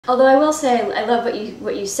Although I will say, I love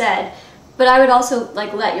what you said, but I would also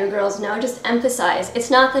like let your girls know, just emphasize, it's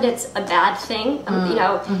not that it's a bad thing, you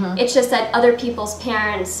know, it's just that other people's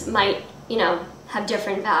parents might, you know, have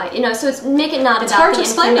different value, you know, so it's make it not it's about hard the to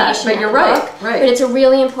explain that, but you're right, but it's a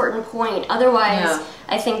really important point. Otherwise,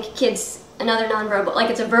 I think kids, another nonverbal, like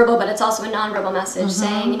it's a verbal, but it's also a nonverbal message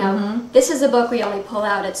saying, you know, this is a book we only pull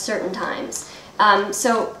out at certain times.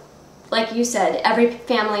 So, like you said, every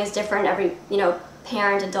family is different. Every, you know,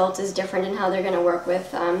 parent, adult is different in how they're going to work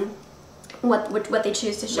with what they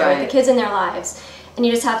choose to share with the kids in their lives. And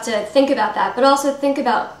you just have to think about that, but also think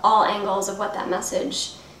about all angles of what that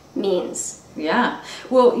message means. Yeah.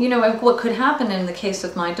 Well, you know, what could happen in the case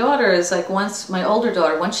of my daughter is like once my older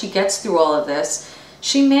daughter, once she gets through all of this,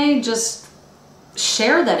 she may just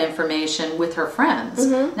share that information with her friends.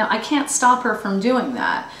 Now, I can't stop her from doing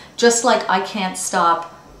that. Just like I can't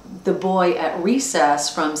stop the boy at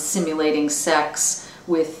recess from simulating sex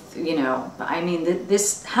with, you know, I mean,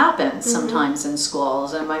 this happens sometimes in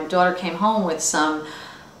schools. And my daughter came home with some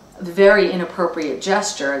very inappropriate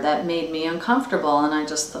gesture that made me uncomfortable, and I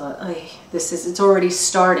just thought, it's already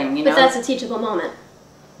starting, you know. But that's a teachable moment.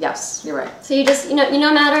 Yes, you're right. So you just, you know,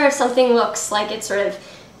 no matter if something looks like it's sort of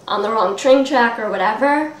on the wrong train track or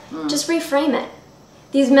whatever, just reframe it.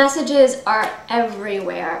 These messages are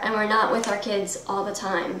everywhere, and we're not with our kids all the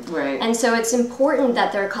time. Right. And so it's important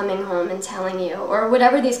that they're coming home and telling you, or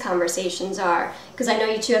whatever these conversations are, because I know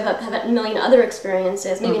you two have a million other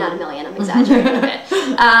experiences, maybe not a million, I'm exaggerating a bit.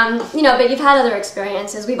 You know, but you've had other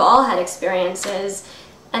experiences, we've all had experiences,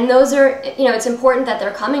 and those are, you know, it's important that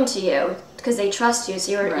they're coming to you, because they trust you,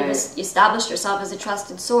 so you've established yourself as a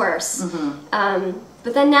trusted source.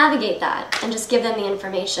 But then navigate that and just give them the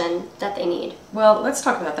information that they need. Well, let's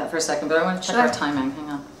talk about that for a second, but I want to check our timing. Hang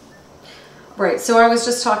on. Right, so I was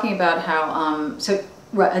just talking about how,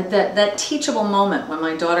 that teachable moment when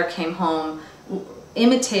my daughter came home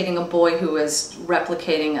imitating a boy who was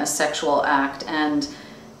replicating a sexual act, and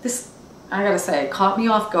this, I gotta say, it caught me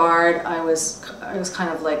off guard. I was kind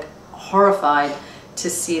of like horrified to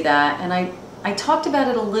see that, and I talked about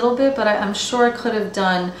it a little bit, but I'm sure I could have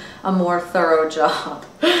done a more thorough job.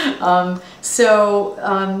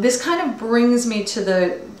 This kind of brings me to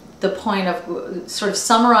the point of sort of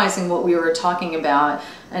summarizing what we were talking about,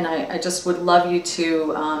 and I just would love you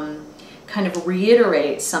to kind of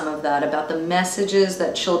reiterate some of that about the messages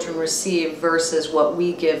that children receive versus what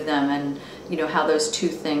we give them, and you know, how those two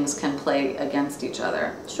things can play against each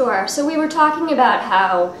other. Sure. So we were talking about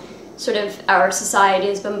how sort of our society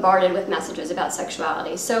is bombarded with messages about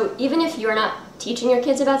sexuality. So even if you're not teaching your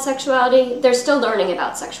kids about sexuality, they're still learning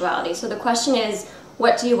about sexuality. So the question is,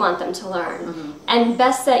 what do you want them to learn? And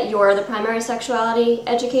best that you're the primary sexuality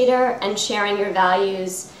educator and sharing your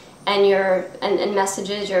values and and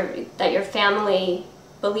messages that your family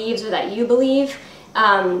believes or that you believe,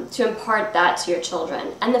 to impart that to your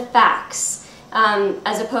children. And the facts.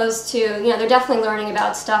 As opposed to, you know, they're definitely learning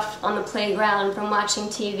about stuff on the playground from watching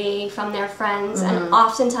TV, from their friends, and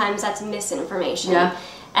oftentimes that's misinformation.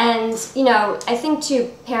 And, you know, I think too,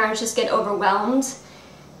 parents just get overwhelmed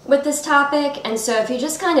with this topic, and so if you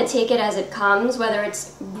just kind of take it as it comes, whether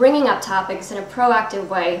it's bringing up topics in a proactive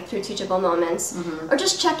way through teachable moments, or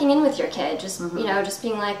just checking in with your kid, just, you know, just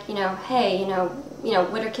being like, you know, hey, you know,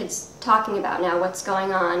 what are kids talking about now, what's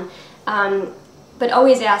going on? But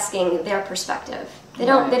always asking their perspective. They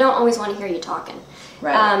don't always want to hear you talking.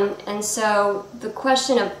 And so the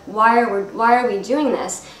question of why are we doing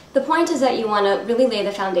this? The point is that you want to really lay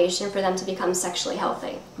the foundation for them to become sexually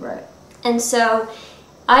healthy. And so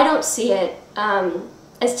I don't see it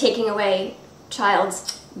as taking away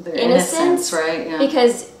child's innocence,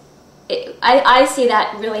 because I see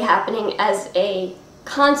that really happening as a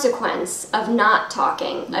consequence of not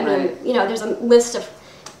talking. I mean, you know, there's a list of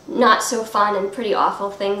not so fun and pretty awful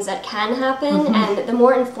things that can happen, and the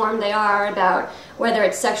more informed they are about whether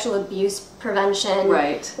it's sexual abuse prevention,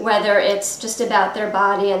 whether it's just about their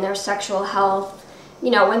body and their sexual health, you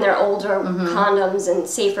know, when they're older, condoms and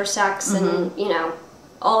safer sex and, you know,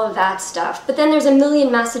 all of that stuff. But then there's a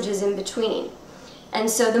million messages in between. And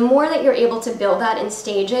so the more that you're able to build that in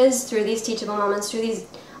stages through these teachable moments, through these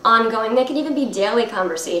ongoing, they could even be daily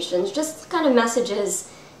conversations, just kind of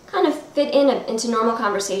messages kind of fit into normal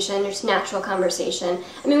conversation, just natural conversation.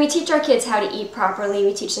 I mean, we teach our kids how to eat properly,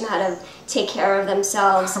 we teach them how to take care of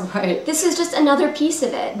themselves. This is just another piece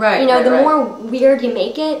of it. You know, the more weird you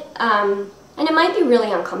make it, and it might be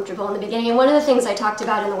really uncomfortable in the beginning. And one of the things I talked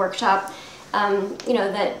about in the workshop, you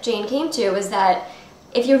know, that Jane came to was that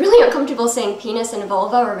if you're really uncomfortable saying penis and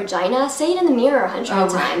vulva or vagina, say it in the mirror 100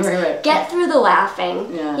 times. Right. Get through the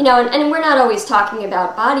laughing. Yeah. You know, and we're not always talking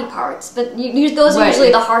about body parts, but those are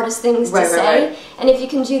usually the hardest things to say. And if you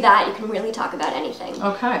can do that, you can really talk about anything.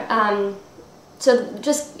 Okay. So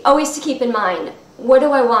just always to keep in mind, what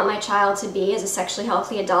do I want my child to be as a sexually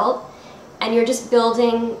healthy adult? And you're just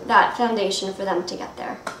building that foundation for them to get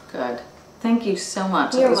there. Good. Thank you so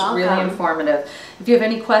much. You're It was welcome. really informative. If you have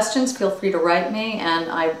any questions, feel free to write me, and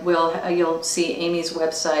you'll see Amy's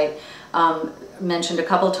website mentioned a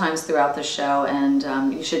couple of times throughout the show,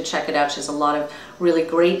 and you should check it out. She has a lot of really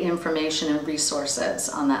great information and resources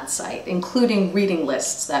on that site, including reading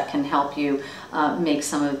lists that can help you make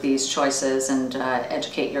some of these choices and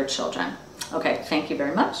educate your children. Okay, thank you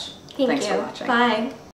very much. Thanks for watching. Bye.